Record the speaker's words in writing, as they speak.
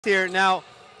here. Now,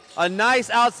 a nice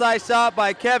outside shot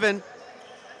by Kevin,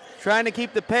 trying to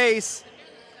keep the pace.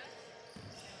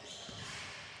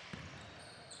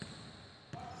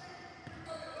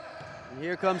 And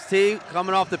here comes T,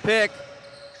 coming off the pick.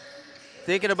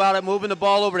 Thinking about it, moving the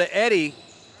ball over to Eddie.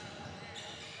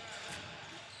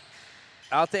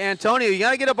 Out to Antonio. You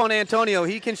got to get up on Antonio.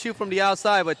 He can shoot from the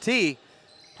outside, but T,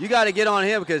 you got to get on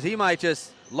him because he might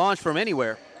just launch from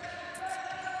anywhere.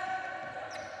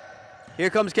 Here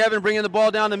comes Kevin bringing the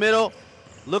ball down the middle,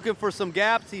 looking for some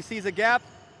gaps. He sees a gap.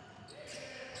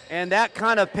 And that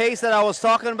kind of pace that I was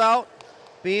talking about,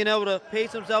 being able to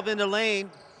pace himself in the lane.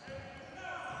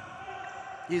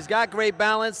 He's got great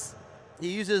balance. He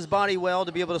uses his body well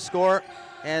to be able to score.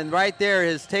 And right there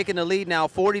is taking the lead now,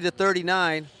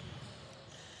 40-39.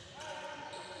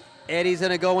 Eddie's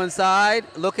going to go inside,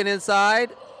 looking inside,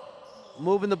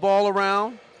 moving the ball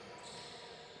around.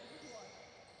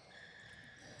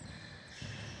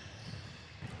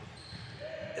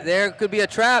 There could be a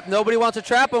trap. Nobody wants to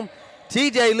trap him.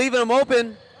 TJ leaving him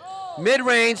open.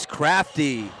 Mid-range,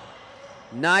 Crafty.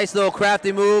 Nice little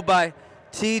crafty move by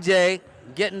TJ,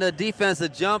 getting the defense to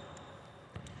jump.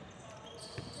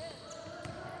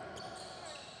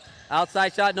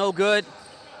 Outside shot, no good.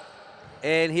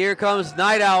 And here comes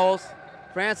Night Owls.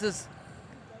 Francis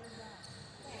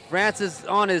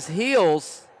on his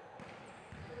heels.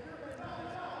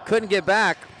 Couldn't get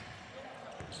back.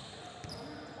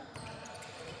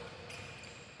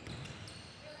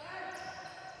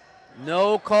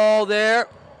 No call there.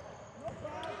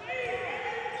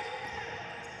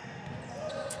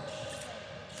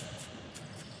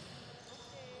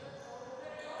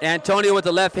 Antonio with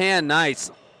the left hand, nice.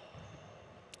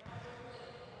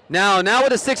 Now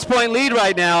with a 6-point lead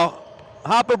right now,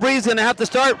 Hopper Breed's gonna have to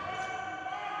start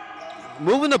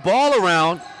moving the ball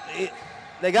around.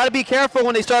 They gotta be careful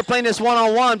when they start playing this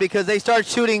one-on-one because they start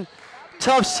shooting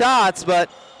tough shots, but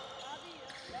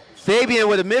Fabian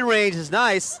with a mid-range is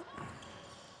nice.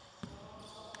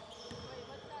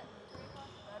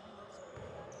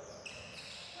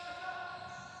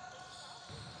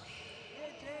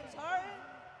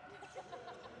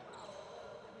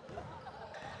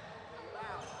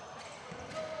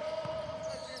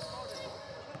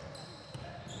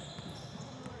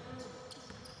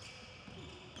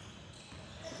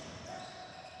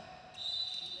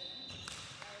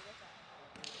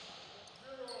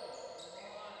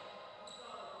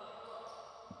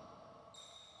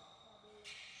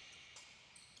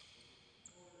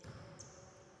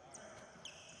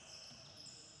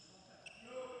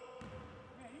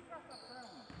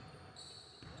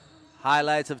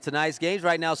 Highlights of tonight's games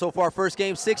right now. So far, first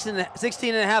game, 16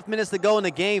 and a half minutes to go in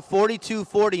the game,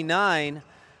 42-49.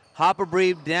 Hopper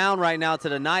Breed down right now to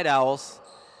the Night Owls.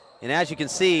 And as you can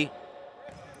see,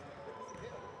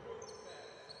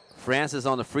 Francis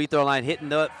on the free throw line, hitting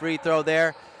the free throw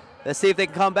there. Let's see if they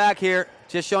can come back here.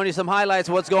 Just showing you some highlights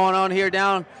of what's going on here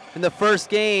down in the first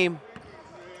game.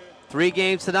 3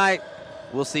 games tonight.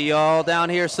 We'll see you all down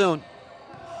here soon.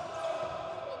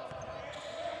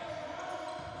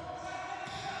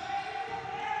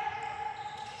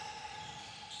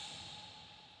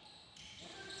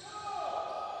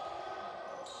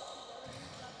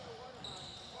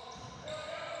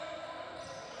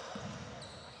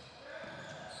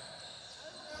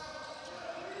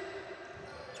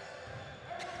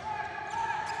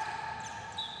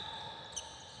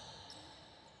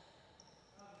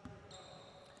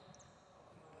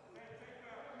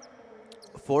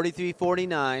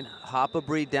 (43-49), Hopper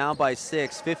Breed down by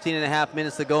 6, 15 and a half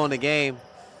minutes to go in the game.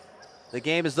 The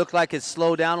game has looked like it's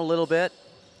slowed down a little bit.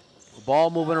 Ball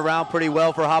moving around pretty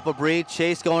well for Hopper Breed.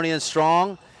 Chase going in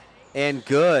strong and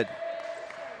good.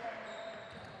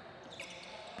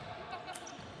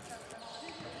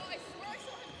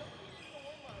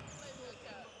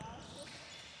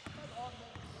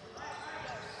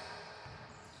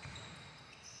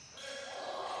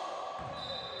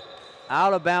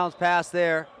 Out of bounds pass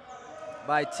there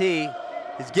by T.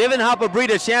 He's giving Hopper Breed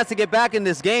a chance to get back in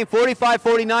this game.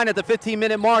 45-49 at the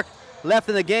 15-minute mark left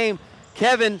in the game.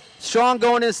 Kevin, strong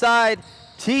going inside.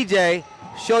 TJ,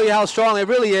 show you how strong it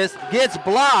really is, gets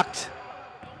blocked.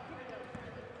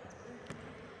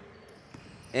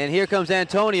 And here comes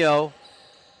Antonio.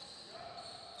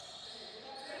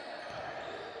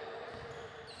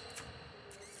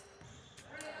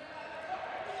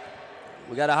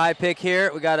 We got a high pick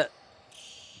here. We got a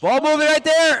ball moving right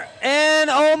there, and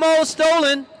almost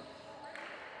stolen.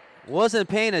 Wasn't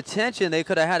paying attention. They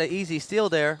could have had an easy steal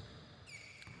there.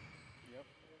 Yep.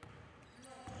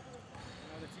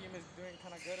 The team is doing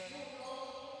kind of good right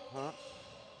now. Huh?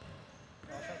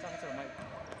 Yeah, I'm talking to the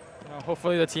mic.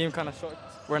 Hopefully the team kind of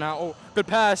We're now, oh, good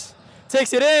pass.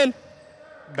 Takes it in.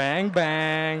 Bang,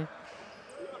 bang.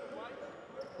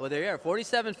 Well, there you are,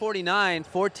 47-49,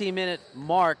 14-minute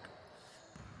mark.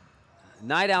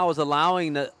 Night Owls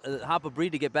allowing the Hopper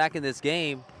Breed to get back in this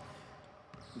game.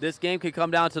 This game could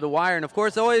come down to the wire, and of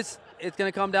course, always it's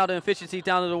going to come down to efficiency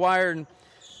down to the wire and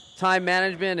time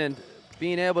management and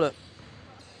being able to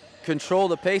control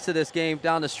the pace of this game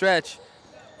down the stretch.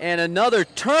 And another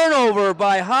turnover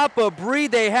by Hopper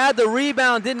Breed. They had the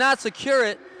rebound, did not secure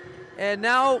it, and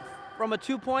now from a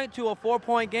 2-point to a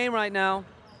 4-point game right now.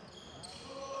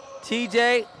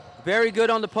 TJ, very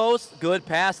good on the post. Good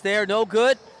pass there, no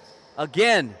good.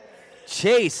 Again,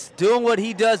 Chase doing what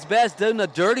he does best, doing the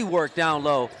dirty work down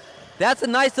low. That's a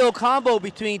nice little combo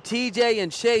between TJ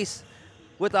and Chase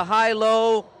with a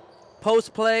high-low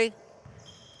post play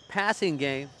passing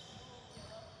game.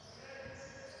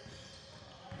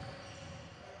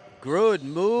 Good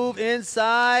move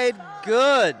inside,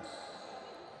 good.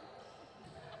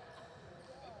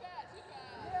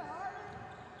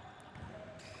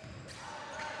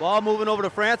 Ball moving over to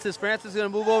Francis. Francis is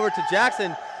going to move over to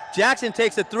Jackson. Jackson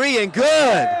takes a three and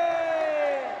good.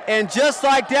 And just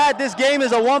like that, this game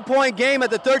is a 1-point game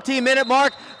at the 13-minute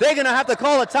mark. They're going to have to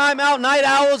call a timeout. Night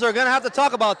Owls are going to have to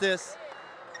talk about this.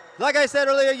 Like I said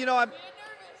earlier, you know, I'm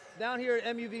down here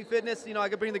at MUV Fitness. You know, I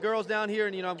could bring the girls down here,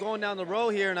 and, you know, I'm going down the row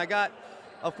here, and I got,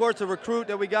 of course, a recruit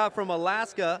that we got from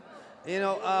Alaska. You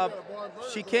know,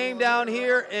 she came down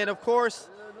here, and, of course,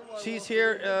 she's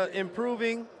here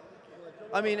improving.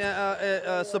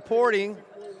 Supporting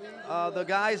the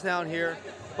guys down here.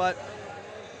 But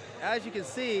as you can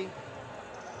see,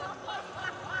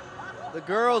 the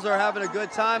girls are having a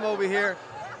good time over here.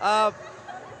 I'll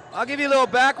give you a little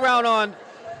background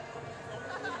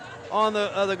on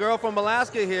the girl from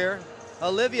Alaska here,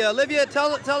 Olivia. Olivia,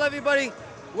 tell everybody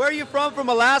where are you from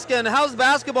Alaska, and how's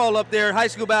basketball up there, high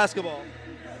school basketball?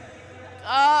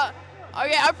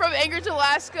 Okay, I'm from Anchorage,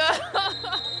 Alaska.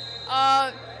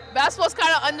 Basketball's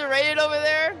kind of underrated over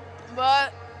there,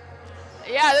 but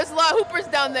yeah, there's a lot of hoopers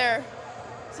down there.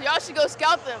 So y'all should go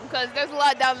scout them, because there's a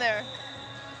lot down there.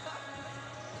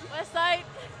 West Side.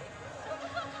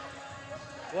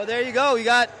 Well, there you go. You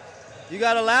got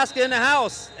Alaska in the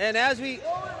house. And as we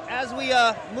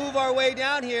move our way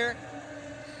down here,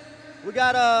 we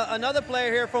got another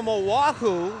player here from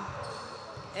Oahu,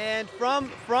 and from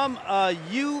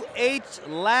UH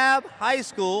Lab High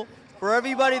School. For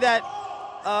everybody that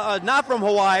not from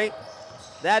Hawaii,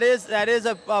 that is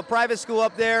a private school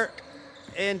up there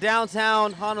in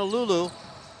downtown Honolulu.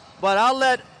 But I'll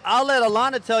let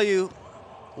Alana tell you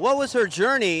what was her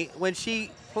journey when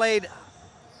she played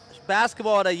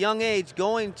basketball at a young age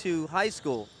going to high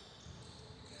school.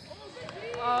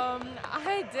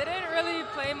 I didn't really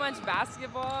play much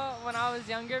basketball when I was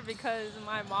younger because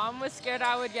my mom was scared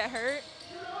I would get hurt.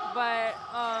 But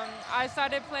I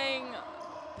started playing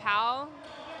PAL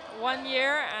 1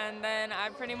 year, and then I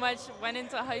pretty much went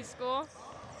into high school,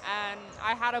 and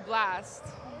I had a blast.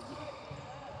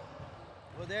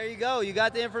 Well, there you go. You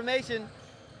got the information.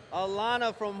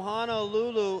 Alana from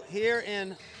Honolulu here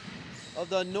in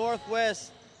the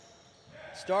Northwest,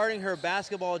 starting her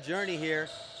basketball journey here,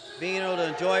 being able to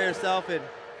enjoy herself and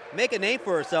make a name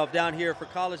for herself down here for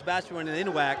college basketball in the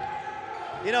NWAC.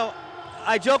 You know,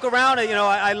 I joke around, you know,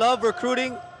 I love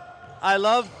recruiting. I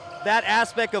love that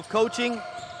aspect of coaching.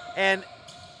 And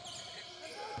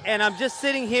I'm just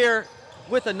sitting here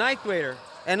with a ninth grader.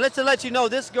 And let's let you know,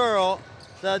 this girl,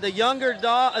 the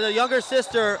younger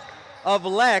sister of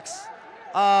Lex,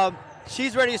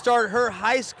 she's ready to start her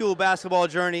high school basketball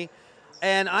journey.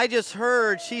 And I just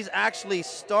heard she's actually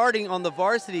starting on the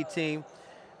varsity team.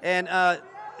 And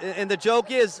the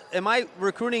joke is, am I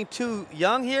recruiting too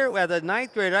young here? As a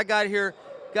ninth grader, I got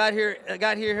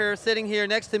here sitting here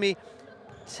next to me.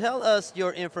 Tell us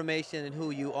your information and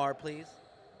who you are, please.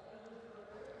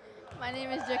 My name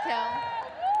is Jaquel.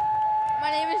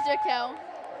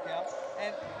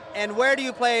 And where do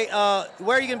you play?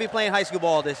 Where are you going to be playing high school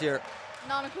ball this year?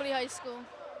 Nanakuli High School.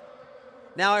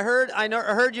 Now I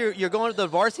heard you're going to the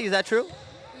varsity. Is that true?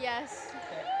 Yes.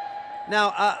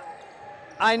 Now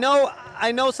I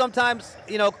know sometimes,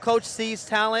 you know, coach sees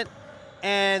talent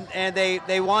and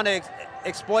they want to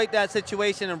exploit that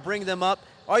situation and bring them up.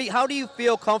 How do you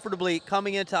feel comfortably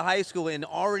coming into high school and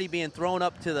already being thrown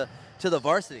up to the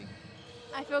varsity?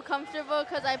 I feel comfortable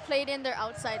because I played in their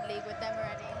outside league with them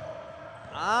already.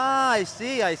 Ah, I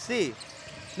see.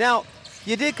 Now,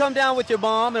 you did come down with your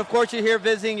mom, and of course you're here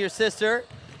visiting your sister.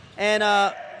 And,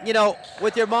 you know,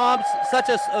 with your mom, such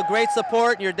a great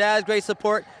support, and your dad's great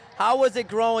support. How was it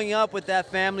growing up with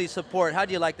that family support? How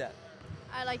do you like that?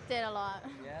 I liked it a lot.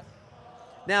 Yeah.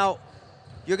 Now,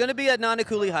 you're going to be at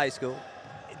Nanakuli High School.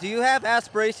 Do you have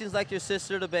aspirations like your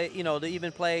sister to be, to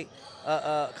even play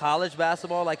college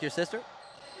basketball like your sister?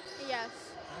 Yes.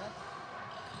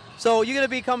 So you're going to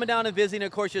be coming down and visiting,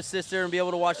 of course, your sister and be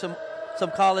able to watch some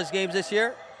college games this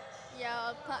year?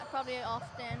 Yeah, probably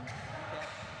often.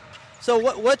 So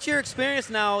what's your experience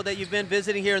now that you've been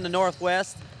visiting here in the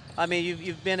Northwest? I mean,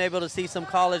 you've been able to see some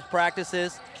college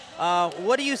practices.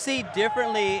 What do you see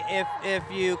differently if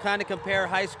you kind of compare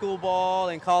high school ball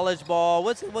and college ball?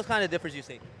 What kind of difference you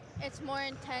see? It's more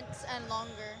intense and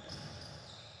longer.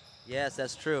 Yes,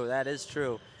 that's true. That is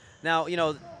true. Now,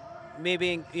 me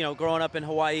being, growing up in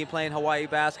Hawaii, playing Hawaii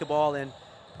basketball in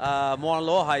Mauna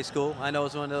Loa High School, I know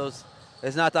it's one of those.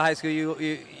 It's not the high school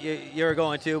you're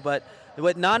going to, but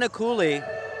with Nanakuli,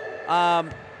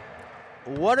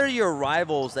 what are your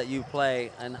rivals that you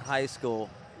play in high school?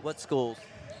 What schools?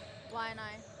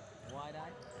 Waianae.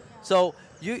 So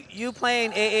you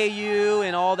playing AAU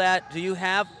and all that, do you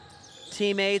have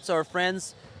teammates or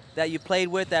friends that you played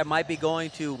with that might be going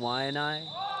to Waianae?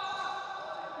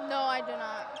 No, I do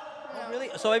not. No. Oh, really?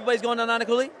 So everybody's going to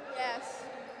Nanakuli? Yes.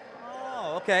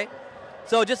 Oh, okay.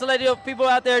 So just to let people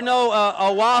out there know,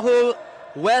 Oahu,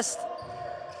 West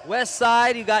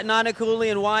Side, you got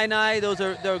Nanakuli and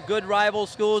Waianae. They're good rival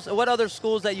schools. What other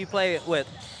schools that you play with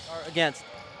or against?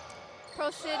 Pro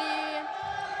City,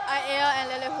 Aiea, and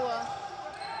Lelehua.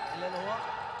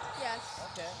 Yes.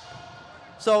 Okay.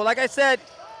 So like I said,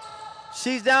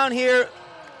 she's down here,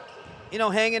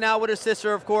 hanging out with her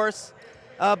sister, of course.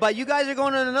 But you guys are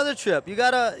going on another trip. You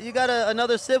got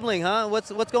another sibling, huh?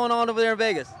 What's going on over there in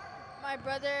Vegas? My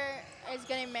brother is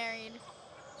getting married.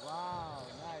 Wow,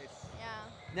 nice.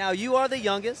 Yeah. Now you are the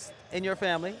youngest in your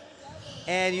family,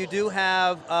 and you do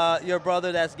have your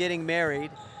brother that's getting married.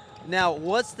 Now,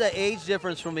 what's the age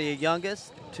difference from the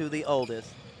youngest to the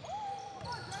oldest?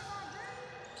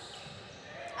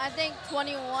 I think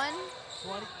 21.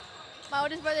 20. My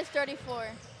oldest brother is 34.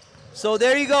 So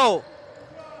there you go.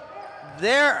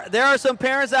 There are some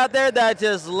parents out there that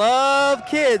just love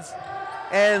kids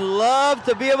and love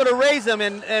to be able to raise them.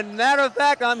 And matter of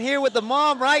fact, I'm here with the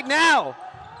mom right now.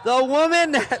 The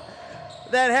woman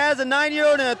that has a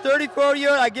 9-year-old and a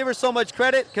 34-year-old. I give her so much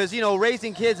credit because,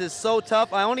 raising kids is so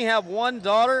tough. I only have one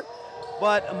daughter.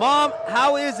 But, Mom,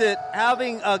 how is it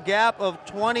having a gap of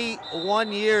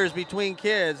 21 years between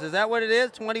kids? Is that what it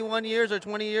is? 21 years or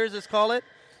 20 years, let's call it?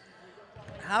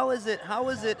 How is it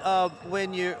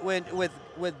when you're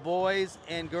with boys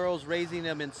and girls, raising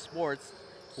them in sports?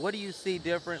 What do you see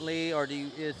differently, or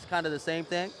it's kind of the same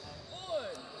thing?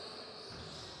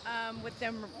 With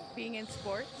them being in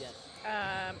sports? Yes.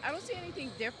 I don't see anything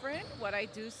different. What I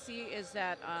do see is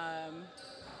that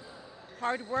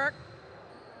hard work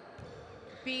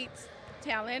beats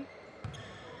talent,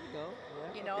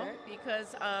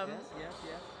 because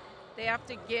they have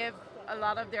to give a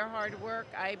lot of their hard work,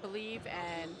 I believe,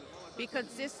 and be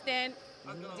consistent.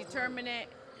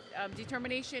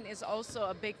 Determination is also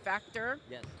a big factor.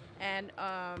 Yes. And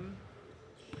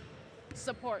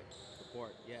support.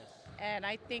 Support, yes. And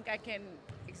I think I can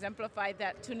exemplify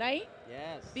that tonight.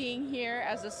 Yes. Being here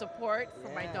as a support for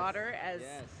my daughter as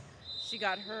she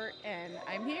got hurt, and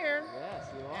I'm here. Yes,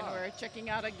 you are. And we're checking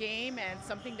out a game, and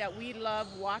something that we love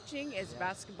watching is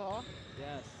basketball.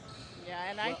 Yes. Yeah,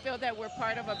 and I feel that we're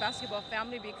part of a basketball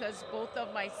family because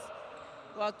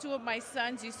two of my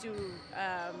sons used to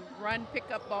run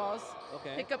pickup balls,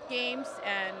 pickup games,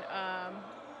 and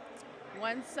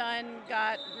one son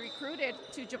got recruited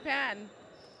to Japan,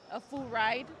 a full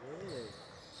ride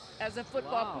as a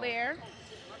football player.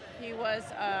 He was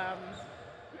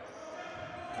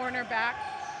cornerback,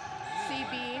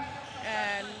 CB,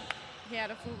 and he had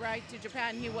a full ride to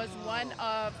Japan. He was one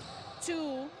of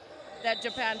 2 that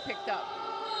Japan picked up.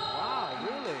 Wow,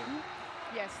 really?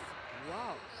 Yes.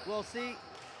 Wow. Well, see,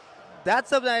 that's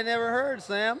something I never heard,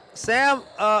 Sam. Sam,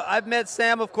 I've met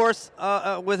Sam, of course,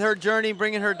 with her journey,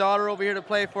 bringing her daughter over here to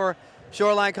play for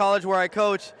Shoreline College, where I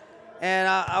coach. And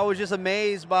I was just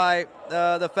amazed by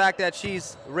the fact that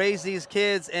she's raised these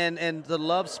kids and to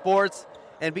love sports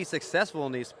and be successful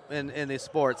in these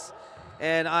sports.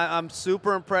 And I'm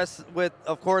super impressed with,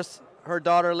 of course, her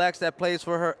daughter Lex that plays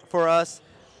for us.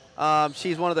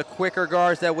 She's one of the quicker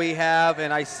guards that we have,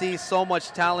 and I see so much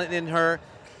talent in her.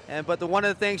 But one of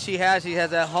the things she has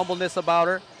that humbleness about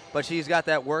her, but she's got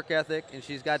that work ethic and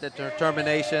she's got that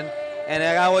determination. And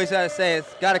I always gotta say,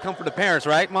 it's got to come from the parents,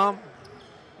 right, Mom?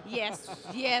 Yes.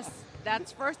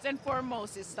 That's first and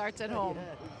foremost. It starts at home.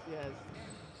 Yes.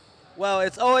 Well,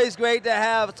 it's always great to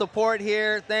have support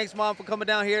here. Thanks, Mom, for coming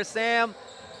down here. Sam,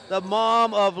 the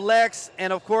mom of Lex,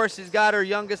 and of course, she's got her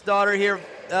youngest daughter here,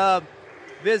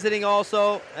 visiting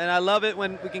also, and I love it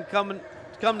when we can come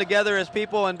together as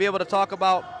people and be able to talk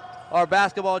about our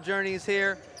basketball journeys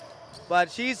here.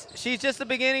 But she's just the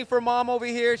beginning for Mom over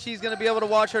here. She's going to be able to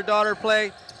watch her daughter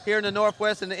play here in the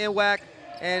Northwest and the NWAC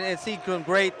and see some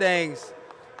great things.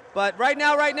 But right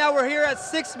now we're here at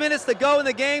 6 minutes to go in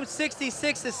the game,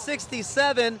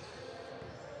 66-67.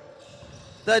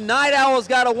 The Night Owls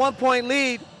got a 1-point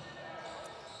lead.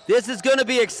 This is going to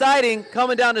be exciting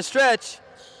coming down the stretch.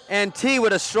 And T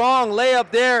with a strong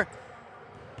layup there,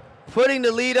 putting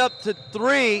the lead up to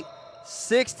 3,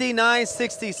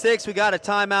 69-66. We got a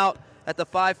timeout at the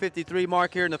 5:53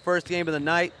 mark here in the first game of the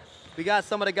night. We got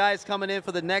some of the guys coming in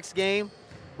for the next game.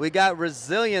 We got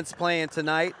Resilience playing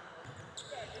tonight.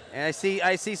 And I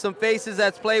see some faces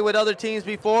that's played with other teams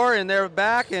before, and they're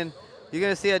back, and you're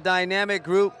going to see a dynamic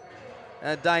group,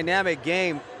 a dynamic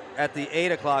game at the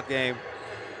 8 o'clock game.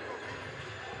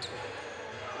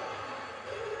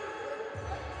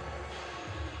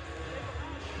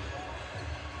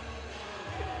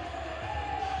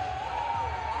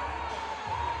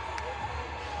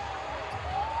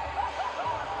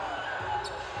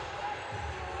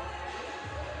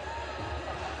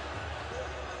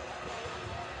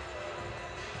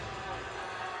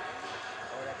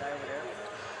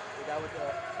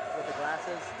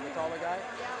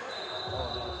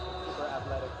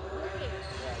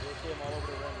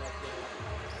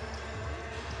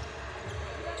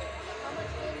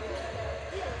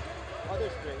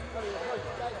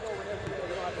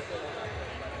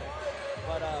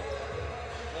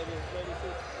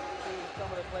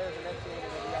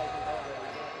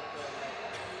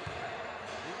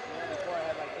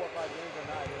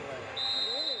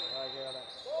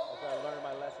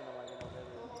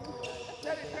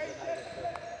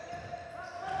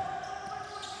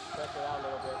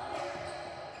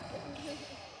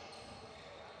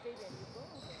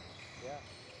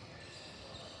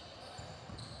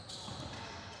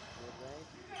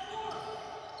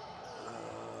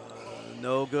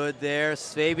 No good there.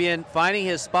 Fabian finding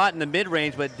his spot in the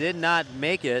mid-range, but did not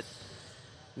make it.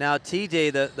 Now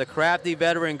TJ, the crafty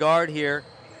veteran guard here,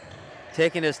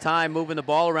 taking his time, moving the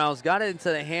ball around. He's got it into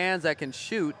the hands that can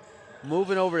shoot.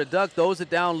 Moving over to Doug, throws it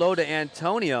down low to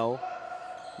Antonio.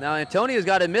 Now Antonio's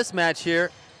got a mismatch here,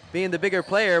 being the bigger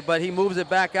player, but he moves it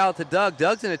back out to Doug.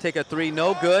 Doug's gonna take a three,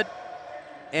 no good.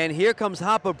 And here comes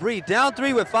Hapa Bree, down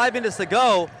 3 with 5 minutes to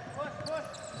go.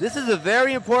 This is a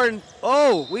very important,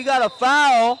 oh, we got a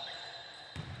foul.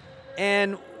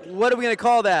 And what are we gonna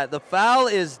call that? The foul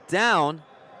is down.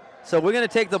 So we're gonna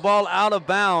take the ball out of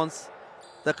bounds.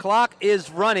 The clock is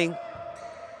running.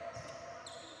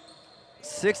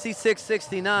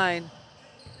 66-69.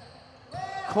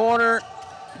 Corner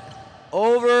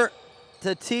over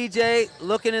to TJ,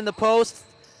 looking in the post.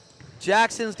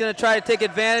 Jackson's gonna try to take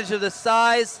advantage of the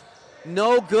size.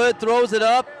 No good, throws it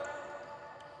up.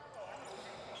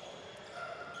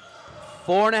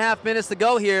 4.5 minutes to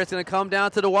go here. It's gonna come down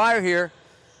to the wire here.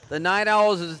 The Night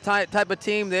Owls is the type of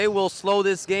team, they will slow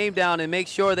this game down and make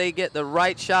sure they get the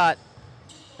right shot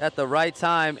at the right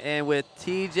time. And with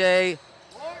TJ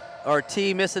or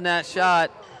T missing that shot,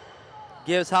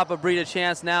 gives Hapa Bree a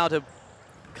chance now to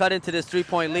cut into this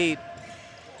 3-point lead.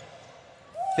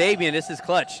 Fabian, this is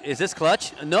clutch. Is this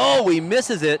clutch? No, he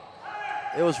misses it.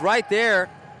 It was right there.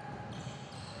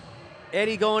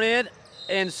 Eddie going in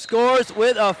and scores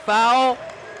with a foul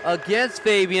against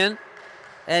Fabian.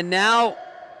 And now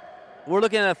we're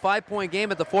looking at a 5-point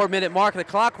game at the 4-minute mark. The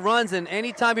clock runs, and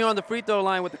anytime you're on the free throw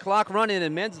line with the clock running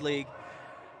in men's league,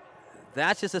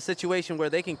 that's just a situation where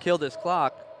they can kill this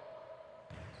clock.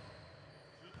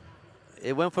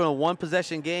 It went from a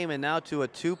 1-possession game and now to a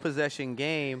 2-possession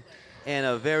game, and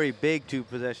a very big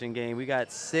 2-possession game. We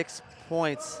got 6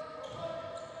 points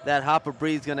that Hapa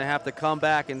Bree is gonna have to come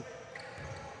back and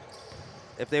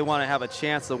if they want to have a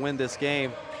chance to win this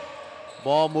game.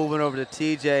 Ball moving over to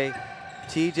TJ.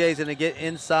 TJ's gonna get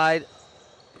inside.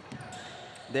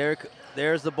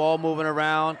 There's the ball moving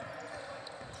around.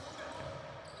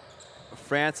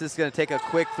 Francis gonna take a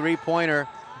quick 3-pointer.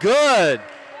 Good!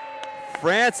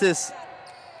 Francis,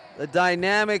 the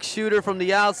dynamic shooter from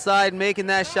the outside, making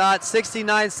that shot.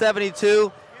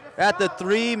 69-72 at the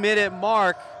 3-minute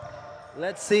mark.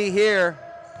 Let's see here.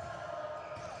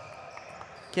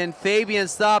 Can Fabian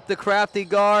stop the crafty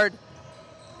guard?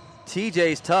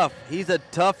 TJ's tough. He's a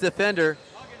tough defender.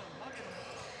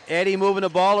 Eddie moving the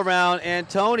ball around.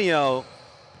 Antonio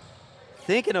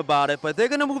thinking about it, but they're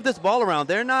going to move this ball around.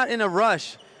 They're not in a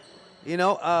rush. You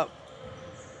know,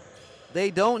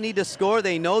 they don't need to score.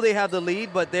 They know they have the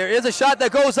lead, but there is a shot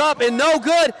that goes up and no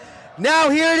good. Now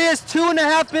here it is,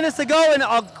 2.5 minutes to go, and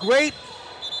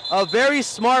a very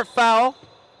smart foul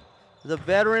The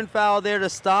veteran foul there to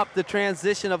stop the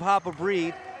transition of Hopper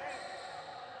Breed.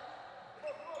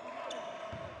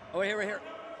 Oh, right here, right here.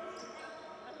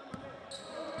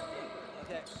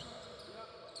 Okay.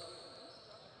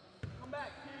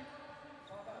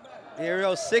 Here we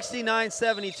go,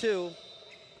 69-72.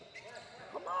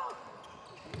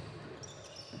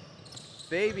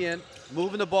 Fabian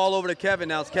moving the ball over to Kevin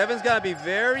now. Kevin's got to be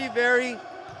very, very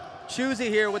choosy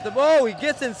here with the ball. He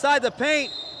gets inside the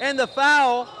paint and the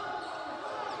foul.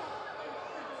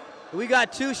 We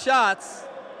got 2 shots.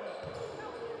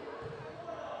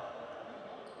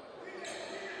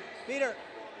 Peter.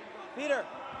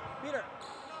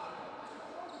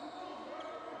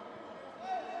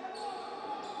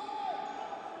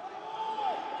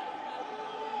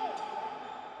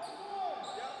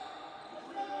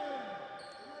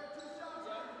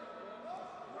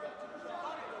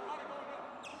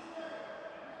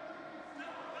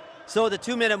 So the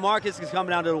 2-minute mark is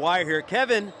coming down to the wire here.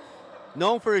 Kevin,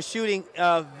 known for his shooting,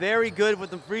 very good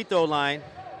with the free throw line,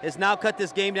 has now cut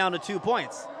this game down to 2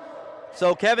 points.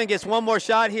 So Kevin gets one more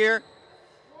shot here.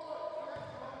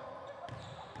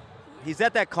 He's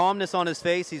at that calmness on his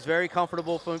face. He's very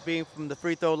comfortable from being from the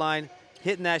free throw line,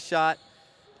 hitting that shot.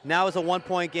 Now it's a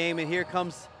 1-point game, and here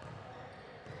comes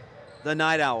the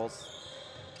Night Owls.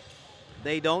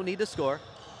 They don't need to score.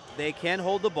 They can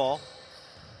hold the ball.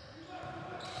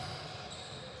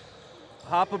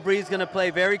 Hopper Breed's going to play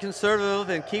very conservative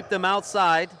and keep them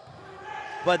outside,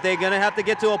 but they're going to have to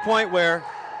get to a point where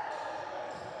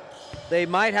they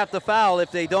might have to foul if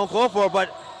they don't go for it.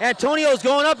 But Antonio's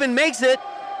going up and makes it,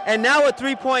 and now a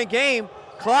 3-point game.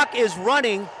 Clock is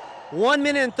running. 1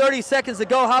 minute and 30 seconds to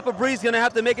go. Hopper Breed's going to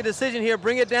have to make a decision here.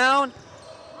 Bring it down.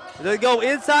 Do they go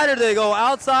inside or do they go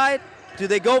outside? Do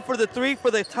they go for the 3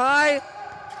 for the tie?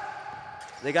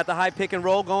 They got the high pick and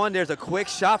roll going. There's a quick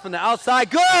shot from the outside.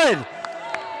 Good!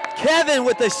 Kevin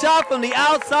with the shot from the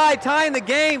outside, tying the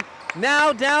game.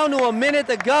 Now down to a minute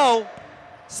to go.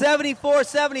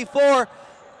 74-74.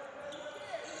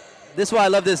 This is why I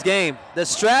love this game. The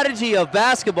strategy of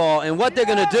basketball and what they're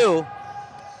going to do.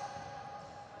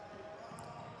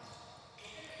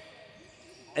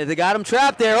 And they got him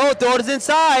trapped there. Oh, throw it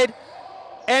inside.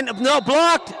 And no,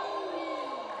 blocked.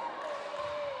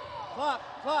 Clock.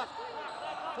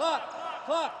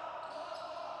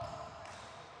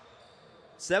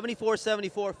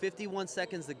 74-74, 51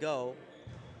 seconds to go.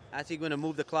 Actually going to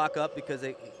move the clock up because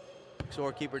the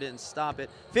scorekeeper didn't stop it.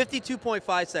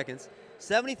 52.5 seconds,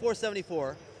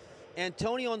 74-74.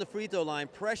 Antonio on the free throw line,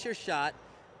 pressure shot,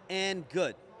 and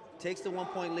good. Takes the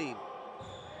 1-point lead.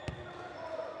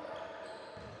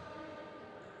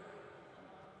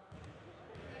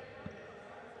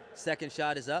 Second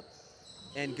shot is up,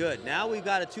 and good. Now we've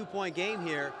got a 2-point game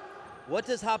here. What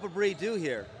does Hopper Breed do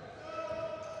here?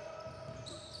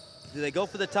 Do they go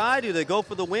for the tie? Do they go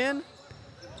for the win?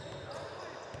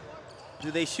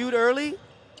 Do they shoot early?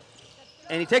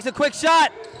 And he takes a quick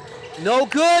shot. No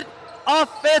good.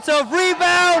 Offensive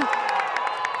rebound.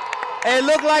 It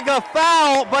looked like a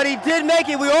foul, but he did make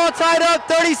it. We're all tied up.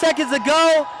 30 seconds to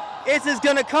go. This is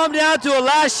going to come down to a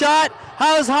last shot.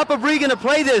 How is Hopper Breed going to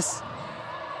play this?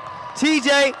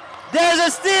 TJ, there's a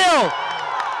steal.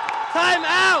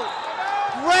 Timeout.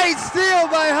 Great steal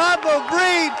by Hopper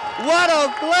Breed. What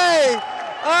a play.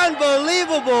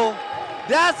 Unbelievable.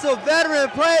 That's a veteran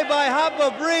play by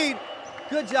Hopper Breed.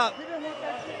 Good job.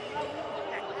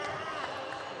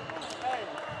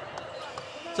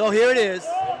 So here it is.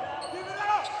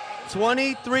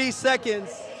 23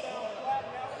 seconds.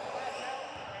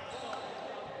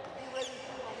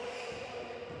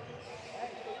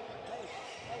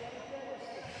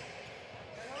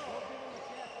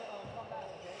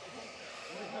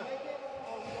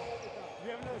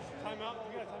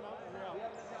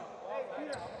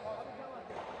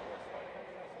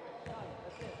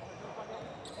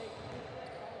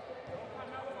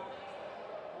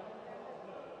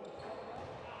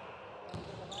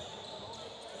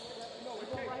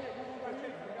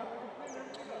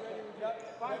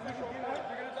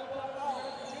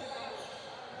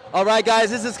 All right, guys,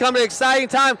 this is coming an exciting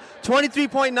time.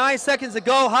 23.9 seconds to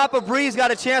go. Hopper Breed's got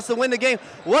a chance to win the game.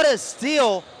 What a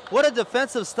steal. What a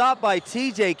defensive stop by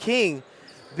TJ King.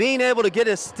 Being able to get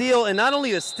a steal, and not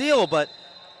only a steal, but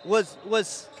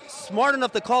was smart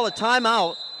enough to call a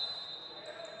timeout.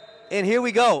 And here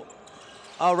we go.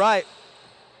 All right.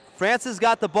 Francis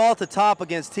got the ball at the top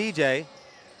against TJ.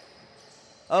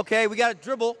 Okay, we got a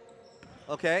dribble.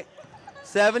 Okay.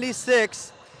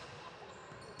 76.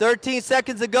 13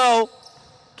 seconds to go.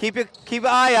 Keep an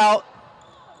eye out.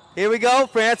 Here we go.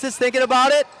 Francis thinking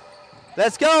about it.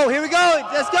 Let's go. Here we go.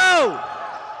 Let's go.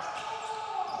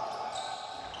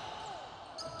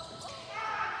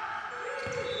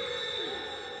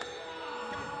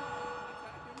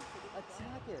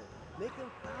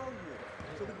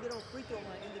 throw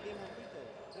line in the game on free throw.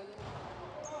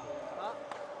 Stop.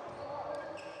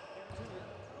 2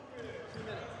 minutes.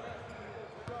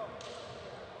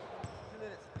 2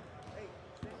 minutes. Hey.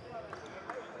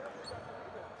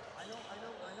 I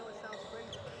know it sounds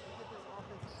crazy, but if we get this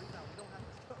offensive rebound, we don't have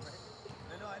to score, right?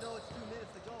 I know it's 2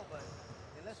 minutes to go, but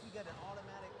unless we get an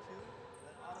automatic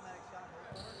shot,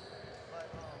 no score.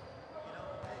 But you know,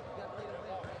 hey, you gotta play the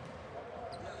win, right?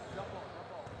 Yeah, jump ball.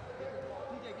 Get the ball.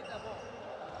 TJ, get that ball.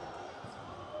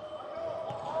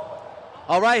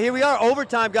 All right, here we are,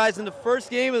 overtime, guys, in the first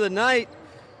game of the night.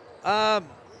 I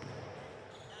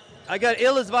got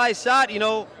ill-advised shot, you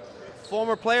know,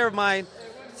 former player of mine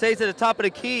says at the top of the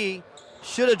key,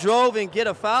 should have drove and get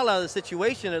a foul out of the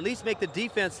situation, at least make the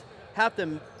defense have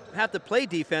to play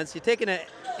defense. You're taking an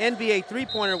NBA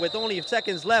three-pointer with only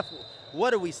seconds left.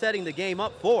 What are we setting the game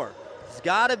up for? It's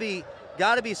gotta be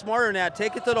smarter than that.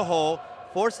 Take it to the hole,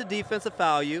 force the defense to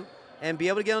foul you, and be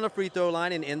able to get on the free throw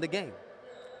line and end the game.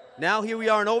 Now here we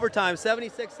are in overtime,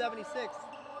 76-76.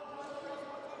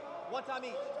 One time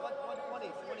each, one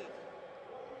each.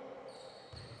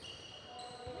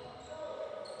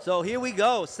 So here we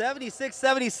go,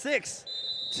 76-76.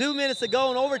 2 minutes to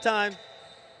go in overtime.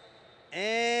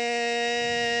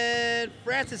 And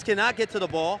Francis cannot get to the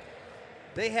ball.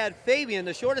 They had Fabian,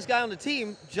 the shortest guy on the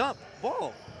team, jump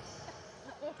ball.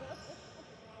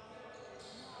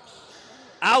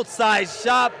 Outside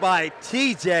shot by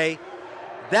TJ.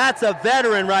 That's a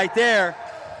veteran right there.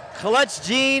 Clutch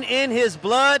gene in his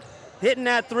blood, hitting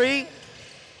that three.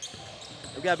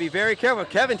 We gotta be very careful.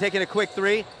 Kevin taking a quick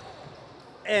three.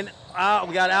 And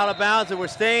we got out of bounds and we're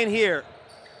staying here.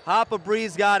 Hopper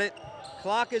Breeze got it.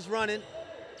 Clock is running.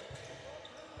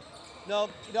 No,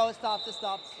 it stops.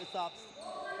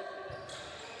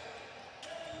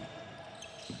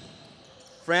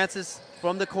 Francis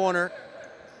from the corner.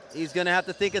 He's gonna have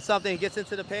to think of something. He gets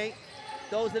into the paint,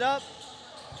 throws it up,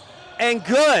 and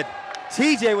good.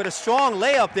 TJ with a strong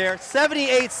layup there,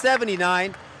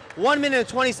 78-79. 1 minute and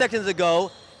 20 seconds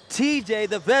ago, TJ,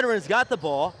 the veterans, got the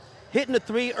ball, hitting the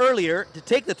three earlier to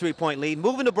take the three-point lead,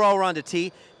 moving the ball around to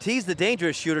T. T's the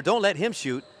dangerous shooter. Don't let him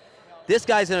shoot. This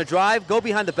guy's gonna drive, go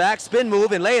behind the back, spin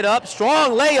move, and lay it up.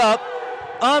 Strong layup.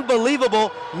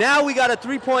 Unbelievable. Now we got a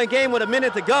three-point game with a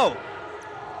minute to go.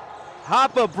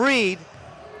 Hopper Breed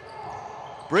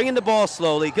bringing the ball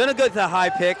slowly. Gonna go to the high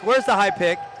pick. Where's the high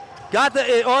pick? Got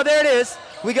the, oh, there it is.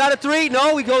 We got a three.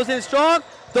 No, he goes in strong,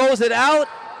 throws it out.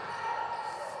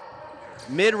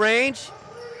 Mid-range.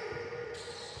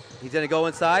 He's gonna go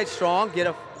inside, strong, get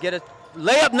a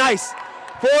layup, nice.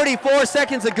 44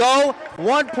 seconds ago,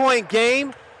 1 point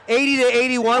game,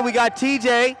 80-81. We got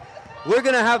TJ. We're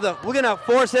gonna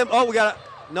force him. Oh, we got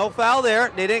no foul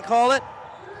there. They didn't call it.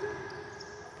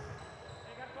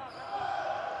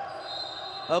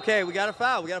 Okay, we got a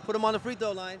foul. We got to put him on the free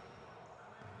throw line.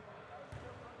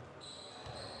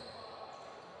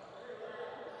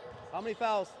 How many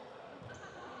fouls?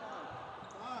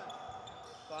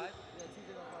 5?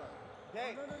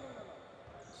 Okay.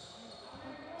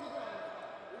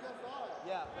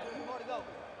 Yeah, 2 more to go.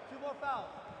 2 more fouls.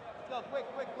 Let's go,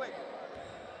 quick.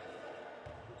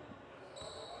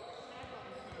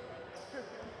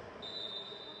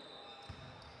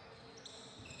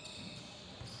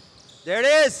 There it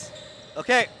is.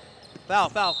 Okay,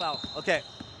 foul. Okay.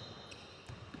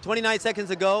 29 seconds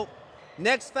to go.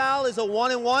 Next foul is a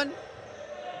 1-and-1.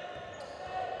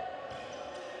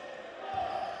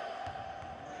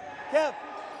 Kev.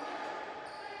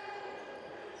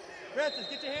 Francis,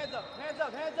 get your hands up.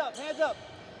 Hands up.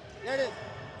 There it is.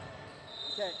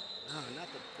 Okay. Not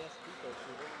the best free throw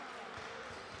shooter.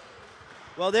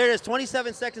 Well, there it is,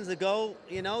 27 seconds to go.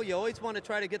 You know, you always want to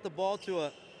try to get the ball to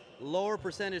a lower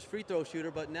percentage free throw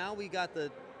shooter, but now we got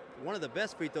one of the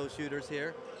best free throw shooters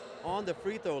here on the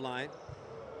free throw line.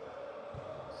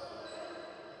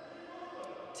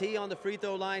 T on the free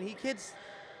throw line. He could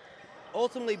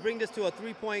ultimately bring this to a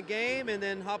 3-point game, and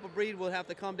then Hopper Breed will have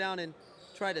to come down and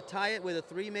try to tie it with a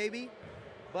 3 maybe,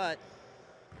 but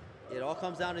it all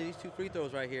comes down to these 2 free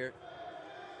throws right here.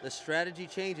 The strategy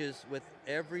changes with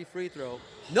every free throw.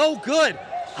 No good.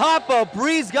 Hopper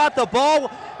Breeze got the ball.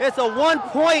 It's a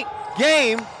 1-point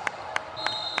game.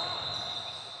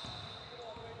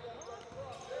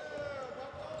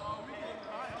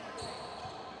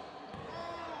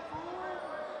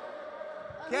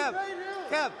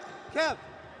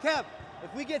 Kev,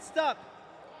 if we get stuck,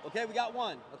 okay, we got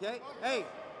 1, okay? Hey,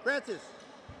 Francis,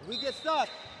 if we get stuck,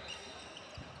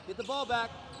 get the ball back.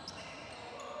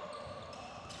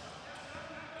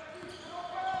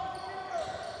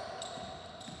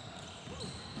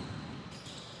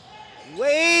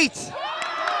 Wait!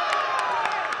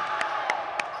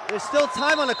 There's still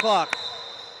time on the clock.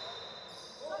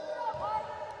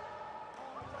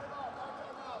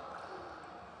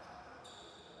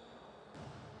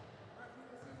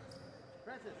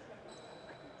 Francis,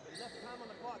 you left time on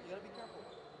the clock. You gotta be careful.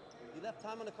 You left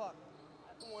time on the clock.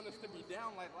 I don't want us to be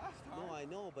down like last time. No, I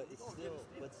know, but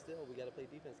still, we gotta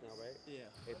play defense now, right?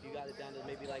 Yeah. If you got it down to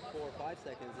maybe like 4 or 5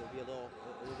 seconds, it'll be a little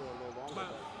longer.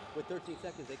 But with 13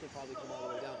 seconds, they can probably come all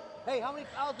the way down. Hey, how many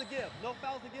fouls to give? No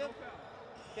fouls to give?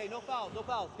 Okay, no fouls, no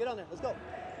fouls. Get on there, let's go.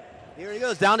 Here he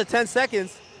goes, down to 10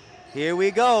 seconds. Here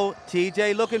we go.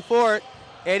 TJ looking for it.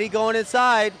 Eddie going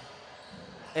inside.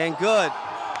 And good.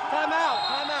 Timeout,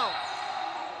 timeout.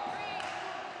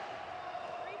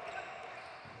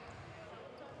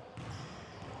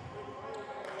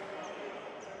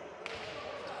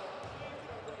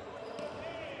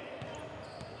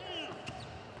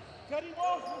 Teddy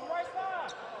Walsh was right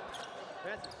side.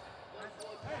 Francis.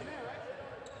 Hey, man, right?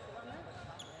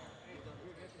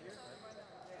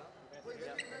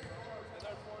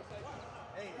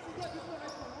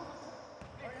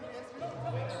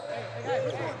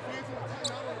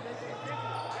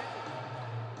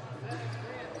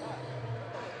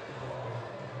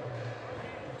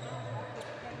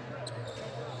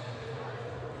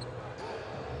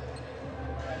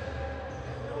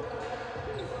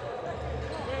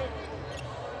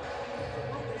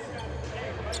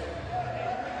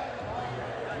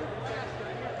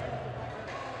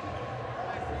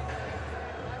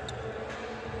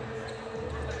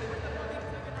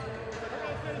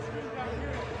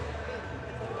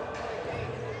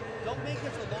 Don't make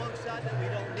this a long shot that we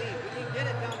don't need. We can get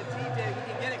it down to TJ. We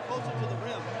can get it closer to the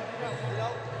rim. You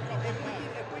know,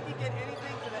 if we can get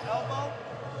anything to the elbow,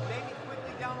 maybe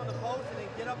quickly down on the post and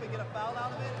then get up and get a foul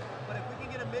out of it. But if we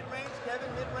can get a mid-range, Kevin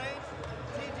mid-range,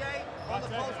 TJ on the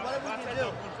post, whatever we can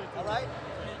do. All right?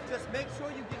 Just make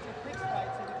sure you get your picks right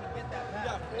so we can get that pass.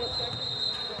 We got 4 seconds.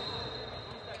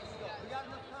 We got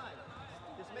enough time.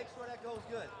 Just make sure that goes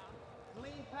good.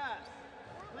 Clean pass.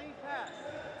 Clean pass.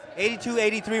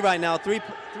 82-83 right now. 3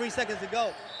 seconds to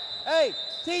go. Hey,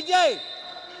 TJ!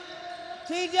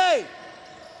 TJ!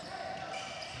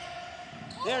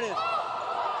 There it is.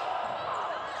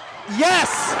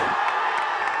 Yes!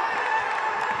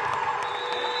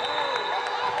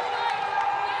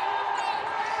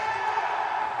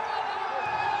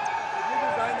 Did you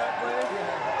design that play?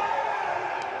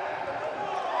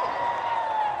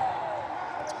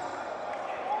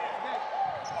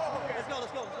 Let's go,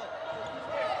 let's go, let's go.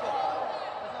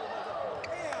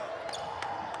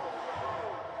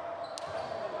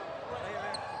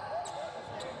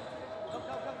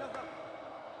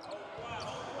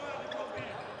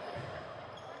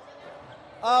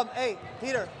 Hey,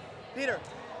 Peter.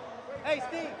 Hey,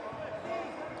 Steve.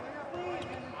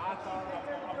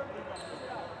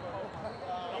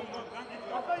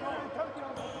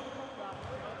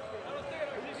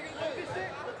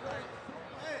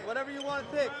 Whatever you want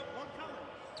to pick.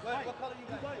 What color you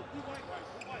got?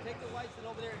 Take the whites and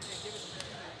over there and give it to them.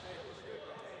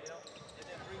 You know, and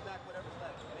then bring back whatever's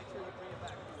left. Make sure you bring it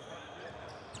back.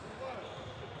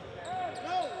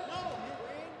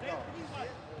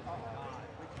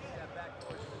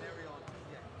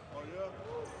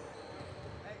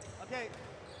 Okay.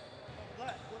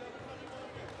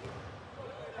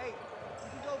 Hey, you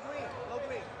can go green. Go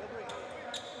green.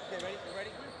 Okay, ready? You ready?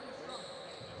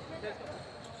 Okay, let's go.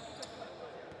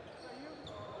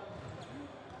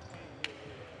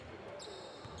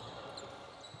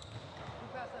 Who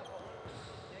passed that ball?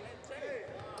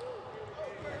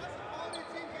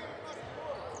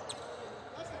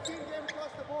 That's a team game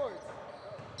across the board.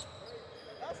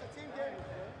 That's a team game.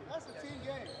 That's a team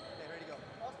game. Okay, ready to go.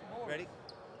 Across the board. Ready?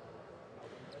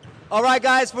 All right,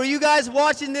 guys, for you guys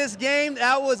watching this game,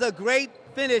 that was a great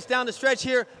finish down the stretch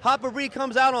here. Hopper Bree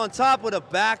comes out on top with a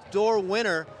backdoor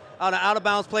winner on an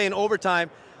out-of-bounds play in overtime.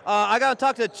 I got to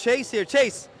talk to Chase here.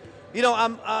 Chase, you know,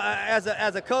 I'm as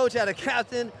a coach, as a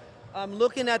captain, I'm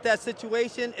looking at that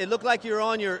situation. It looked like you're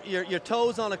on your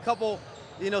toes on a couple,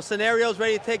 you know, scenarios,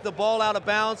 ready to take the ball out of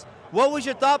bounds. What was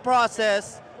your thought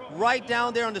process right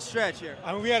down there on the stretch here?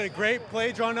 I mean, we had a great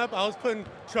play drawn up. I was putting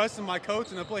trust in my coach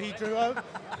and the play he drew up.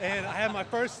 And I had my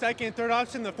first, second, third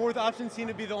option. The fourth option seemed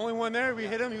to be the only one there. We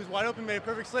hit him. He was wide open, made a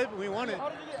perfect slip, and we won it.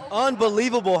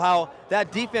 Unbelievable how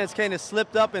that defense kind of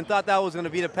slipped up and thought that was going to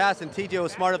be the pass, and TJ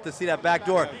was smart enough to see that back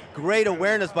door. Great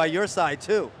awareness by your side,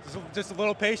 too. Just a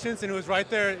little patience, and it was right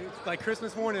there. It's like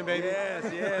Christmas morning, baby.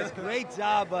 Yes. Great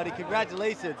job, buddy.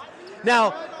 Congratulations.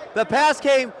 Now, the pass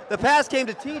came to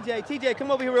TJ. TJ, come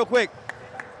over here real quick.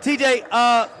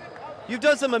 TJ, you've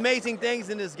done some amazing things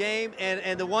in this game,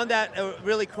 and the one that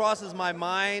really crosses my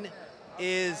mind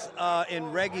is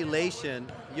in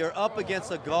regulation, you're up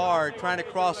against a guard trying to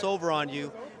cross over on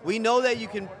you. We know that you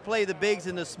can play the bigs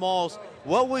and the smalls.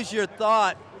 What was your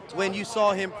thought when you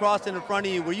saw him crossing in front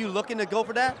of you? Were you looking to go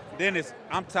for that? Dennis,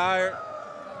 I'm tired.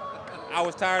 I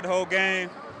was tired the whole game.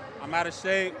 I'm out of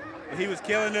shape. He was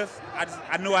killing us.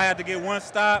 I knew I had to get one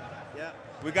stop. Yeah.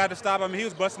 We got to stop him. He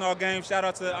was busting all game. Shout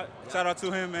out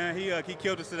to him, man. He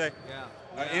killed us today.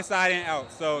 Yeah. Inside and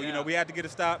out. So you know we had to get a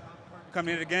stop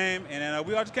coming into the game, and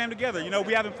we all just came together. You know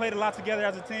we haven't played a lot together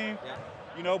as a team. Yeah.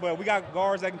 You know, but we got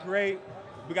guards that can create.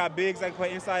 We got bigs that can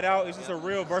play inside out. It's just a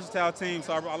real versatile team.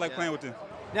 So I like playing with them.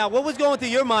 Now, what was going through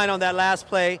your mind on that last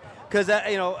play? Because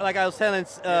you know, like I was telling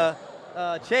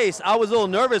Chase, I was a little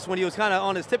nervous when he was kind of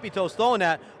on his tippy toes throwing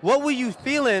that. What were you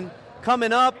feeling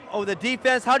coming up over the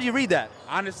defense? How do you read that?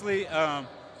 Honestly, I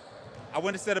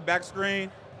went to set a back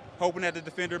screen, hoping that the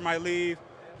defender might leave.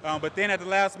 But then at the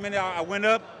last minute, I went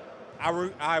up.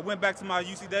 I went back to my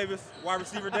UC Davis wide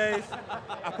receiver days.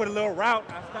 I put a little route.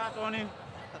 I stopped on him.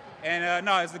 And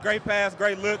no, it's a great pass,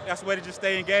 great look. That's the way to just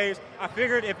stay engaged. I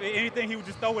figured if anything, he would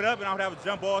just throw it up and I would have a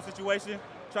jump ball situation,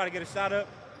 try to get a shot up.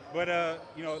 But,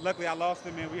 you know, luckily I lost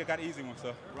him and we got an easy one.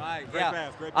 So, right, great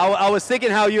pass, great I pass. was thinking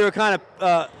how you were kind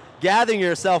of gathering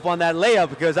yourself on that layup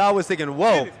because I was thinking,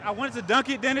 whoa. Dennis, I wanted to dunk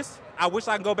it, Dennis. I wish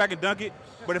I could go back and dunk it.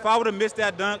 But if I would have missed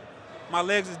that dunk, my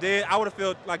legs is dead. I would have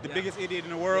felt like the biggest idiot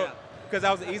in the world. Yeah. Because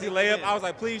that was an easy layup. I was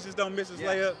like, please just don't miss this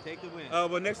layup. Take the win.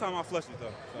 But next time I'll flush it, though.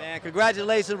 So. Man,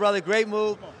 congratulations, brother. Great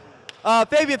move.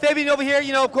 Fabian over here,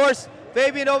 you know, of course,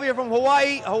 Fabian over here from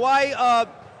Hawaii.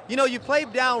 You know, you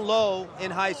played down low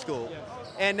in high school,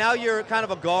 and now you're kind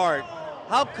of a guard.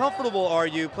 How comfortable are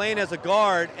you playing as a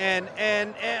guard, and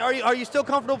are you still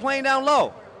comfortable playing down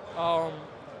low? Well,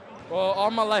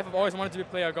 all my life I've always wanted to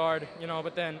play a guard, you know,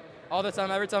 but then all the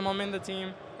time, every time I'm in the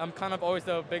team, I'm kind of always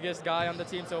the biggest guy on the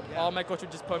team, so all my coach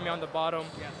would just put me on the bottom.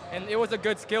 And it was a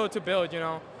good skill to build, you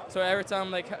know. So every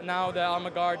time, like now that I'm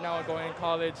a guard, now going in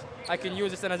college, I can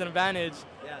use this as an advantage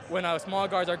when small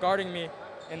guards are guarding me,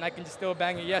 and I can just still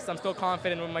bang it. Yes, I'm still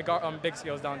confident with my big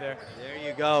skills down there. There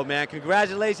you go, man.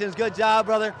 Congratulations. Good job,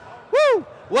 brother. Woo!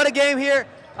 What a game here.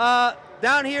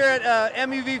 Down here at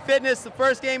MUV Fitness, the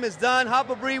first game is done.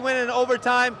 Hopper Bree winning in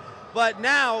overtime. But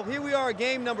now, here we are,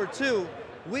 game number 2.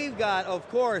 We've got, of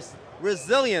course,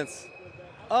 Resilience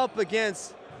up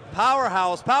against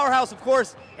Powerhouse. Powerhouse, of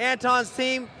course, Anton's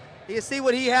team. You see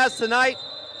what he has tonight.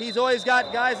 He's always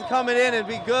got guys coming in and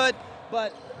be good.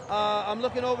 But I'm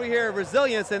looking over here at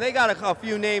Resilience, and they got a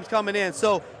few names coming in.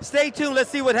 So stay tuned. Let's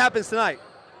see what happens tonight.